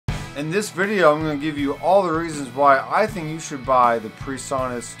In this video, I'm going to give you all the reasons why I think you should buy the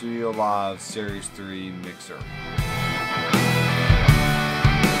Presonus Studiolive Series III mixer.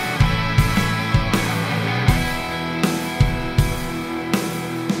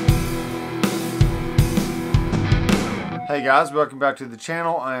 Hey guys, welcome back to the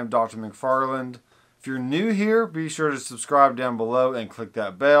channel. I am Dr. Mcfarland. If you're new here, be sure to subscribe down below and click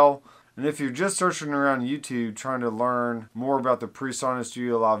that bell. And if you're just searching around YouTube trying to learn more about the Presonus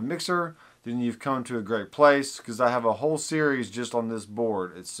Studiolive mixer, then you've come to a great place because I have a whole series just on this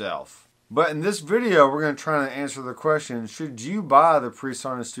board itself. But in this video, we're going to try to answer the question, should you buy the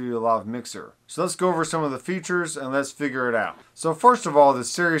Presonus Studiolive mixer? So let's go over some of the features and let's figure it out. So first of all, the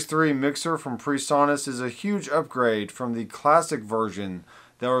Series 3 mixer from Presonus is a huge upgrade from the classic version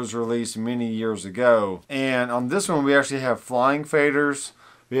that was released many years ago. And on this one, we actually have flying faders.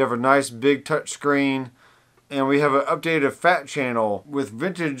 We have a nice big touch screen, and we have an updated fat channel with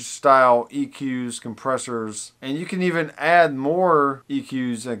vintage style EQs, compressors, and you can even add more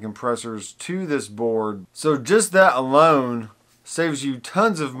EQs and compressors to this board. So just that alone saves you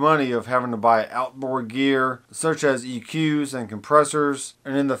tons of money of having to buy outboard gear such as EQs and compressors.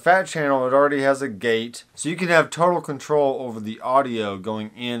 And in the fat channel, it already has a gate, so you can have total control over the audio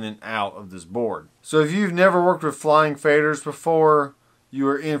going in and out of this board. So if you've never worked with flying faders before, you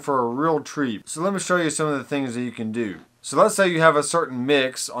are in for a real treat. So let me show you some of the things that you can do. So let's say you have a certain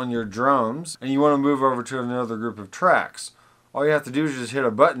mix on your drums and you want to move over to another group of tracks. All you have to do is just hit a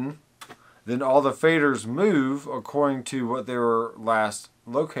button, then all the faders move according to what they were last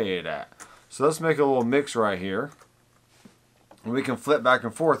located at. So let's make a little mix right here. And we can flip back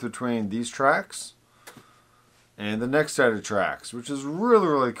and forth between these tracks and the next set of tracks, which is really,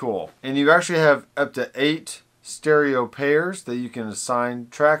 really cool. And you actually have up to 8 stereo pairs that you can assign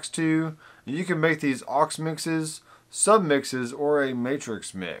tracks to. You can make these aux mixes, submixes, or a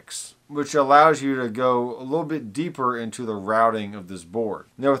matrix mix, which allows you to go a little bit deeper into the routing of this board.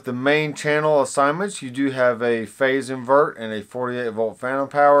 Now with the main channel assignments, you do have a phase invert and a 48 volt phantom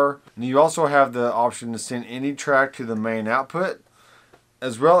power. And you also have the option to send any track to the main output,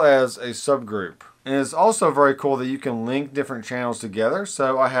 as well as a subgroup. And it's also very cool that you can link different channels together.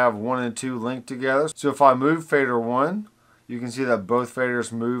 So I have 1 and 2 linked together. So if I move fader 1, you can see that both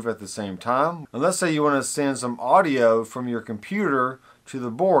faders move at the same time. And let's say you want to send some audio from your computer to the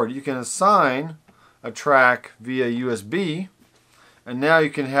board. You can assign a track via USB. And now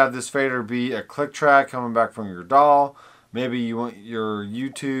you can have this fader be a click track coming back from your DAW. Maybe you want your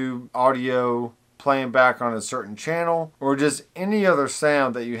YouTube audio playing back on a certain channel, or just any other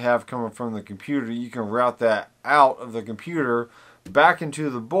sound that you have coming from the computer. You can route that out of the computer back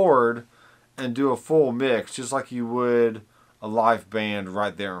into the board and do a full mix just like you would a live band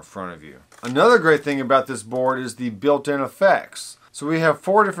right there in front of you. Another great thing about this board is the built-in effects. So we have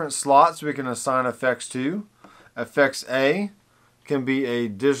 4 different slots we can assign effects to. Effects A can be a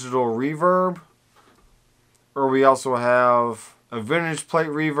digital reverb, or we also have a vintage plate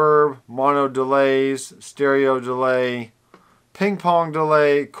reverb, mono delays, stereo delay, ping pong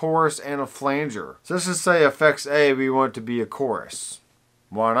delay, chorus, and a flanger. So let's just say effects A, we want it to be a chorus.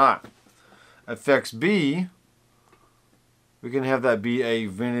 Why not? Effects B, we can have that be a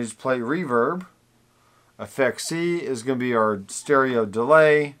vintage plate reverb. Effects C is going to be our stereo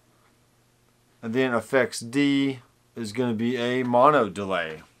delay. And then effects D is going to be a mono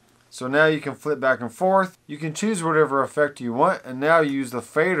delay. So now you can flip back and forth. You can choose whatever effect you want and now use the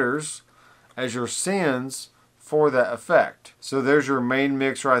faders as your sends for that effect. So there's your main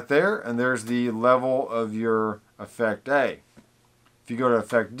mix right there, and there's the level of your effect A. If you go to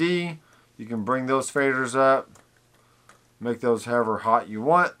effect D, you can bring those faders up, make those however hot you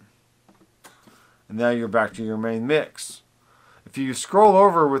want, and now you're back to your main mix. If you scroll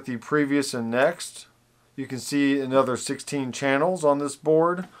over with the previous and next, you can see another 16 channels on this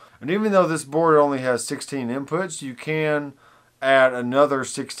board. And even though this board only has 16 inputs, you can add another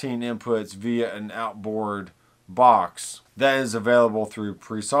 16 inputs via an outboard box that is available through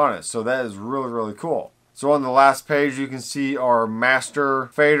Presonus. So that is really, really cool. So on the last page, you can see our master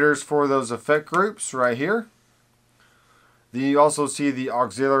faders for those effect groups right here. Then you also see the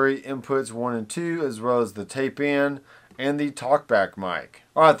auxiliary inputs 1 and 2, as well as the tape in and the talkback mic.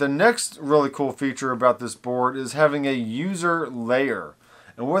 Alright, the next really cool feature about this board is having a user layer.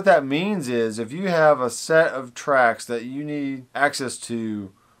 And what that means is if you have a set of tracks that you need access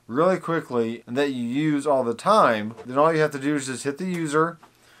to really quickly and that you use all the time, then all you have to do is just hit the user,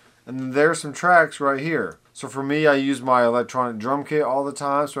 and there's some tracks right here. So for me, I use my electronic drum kit all the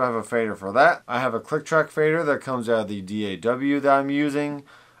time, so I have a fader for that. I have a click track fader that comes out of the DAW that I'm using.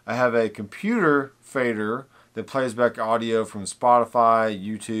 I have a computer fader that plays back audio from Spotify,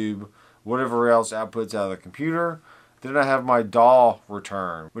 YouTube, whatever else outputs out of the computer. Then I have my DAW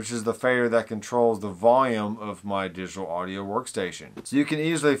return, which is the fader that controls the volume of my digital audio workstation. So you can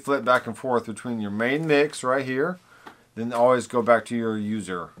easily flip back and forth between your main mix right here, then always go back to your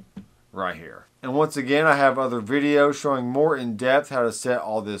user right here. And once again, I have other videos showing more in depth how to set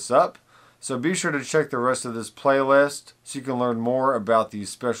all this up. So be sure to check the rest of this playlist so you can learn more about these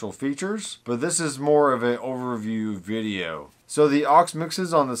special features. But this is more of an overview video. So the aux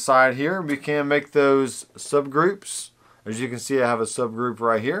mixes on the side here, we can make those subgroups. As you can see, I have a subgroup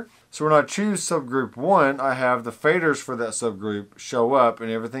right here. So when I choose subgroup 1, I have the faders for that subgroup show up and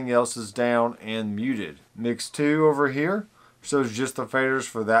everything else is down and muted. Mix 2 over here shows just the faders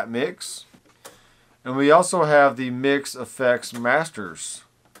for that mix. And we also have the mix effects masters.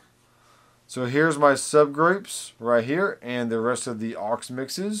 So here's my subgroups right here and the rest of the aux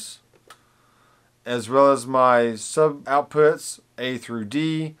mixes, as well as my sub outputs A through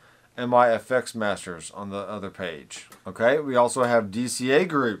D and my effects masters on the other page. Okay, we also have DCA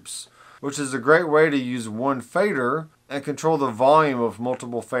groups, which is a great way to use one fader and control the volume of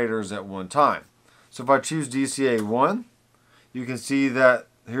multiple faders at one time. So if I choose DCA 1, you can see that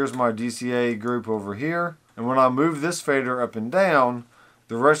here's my DCA group over here, and when I move this fader up and down,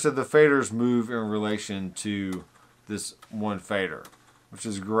 the rest of the faders move in relation to this one fader, which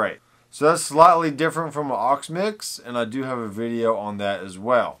is great. So that's slightly different from an aux mix, and I do have a video on that as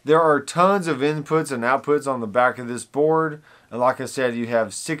well. There are tons of inputs and outputs on the back of this board, and like I said, you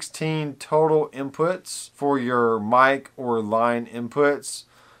have 16 total inputs for your mic or line inputs,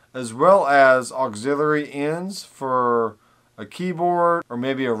 as well as auxiliary ends for a keyboard or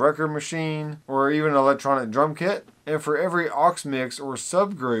maybe a record machine or even an electronic drum kit. And for every aux mix or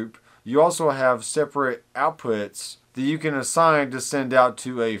subgroup, you also have separate outputs that you can assign to send out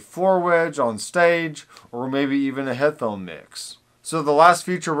to a floor wedge on stage or maybe even a headphone mix. So the last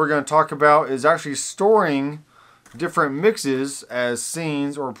feature we're going to talk about is actually storing different mixes as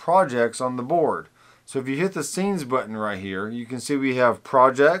scenes or projects on the board. So if you hit the scenes button right here, you can see we have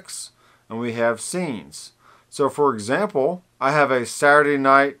projects and we have scenes. So for example, I have a Saturday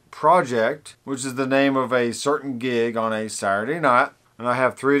night project, which is the name of a certain gig on a Saturday night. And I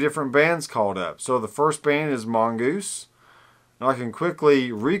have 3 different bands called up. So the first band is Mongoose. And I can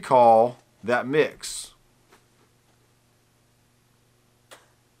quickly recall that mix.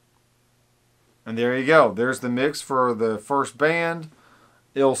 And there you go. There's the mix for the first band.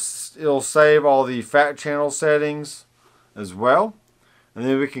 It'll save all the fat channel settings as well. And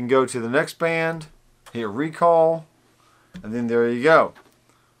then we can go to the next band, hit recall, and then there you go.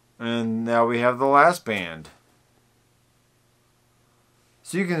 And now we have the last band.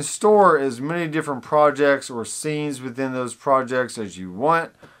 So you can store as many different projects or scenes within those projects as you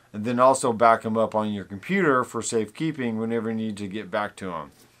want, and then also back them up on your computer for safekeeping whenever you need to get back to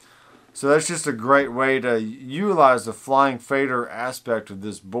them. So that's just a great way to utilize the flying fader aspect of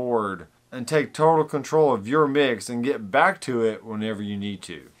this board and take total control of your mix and get back to it whenever you need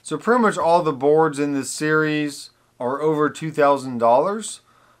to. So pretty much all the boards in this series are over $2,000.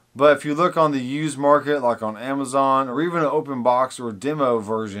 But if you look on the used market, like on Amazon, or even an open box or demo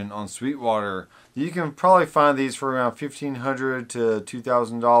version on Sweetwater, you can probably find these for around $1,500 to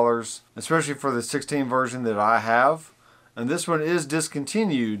 $2,000, especially for the 16 version that I have. And this one is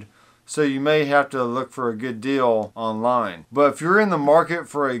discontinued, so you may have to look for a good deal online. But if you're in the market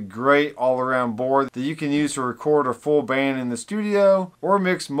for a great all-around board that you can use to record a full band in the studio or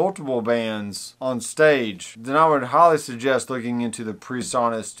mix multiple bands on stage, then I would highly suggest looking into the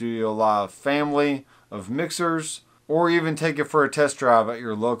Presonus Studiolive family of mixers, or even take it for a test drive at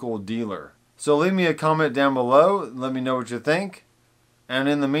your local dealer. So leave me a comment down below and let me know what you think. And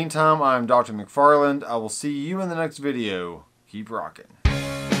in the meantime, I'm Dr. Mcfarland. I will see you in the next video. Keep rocking.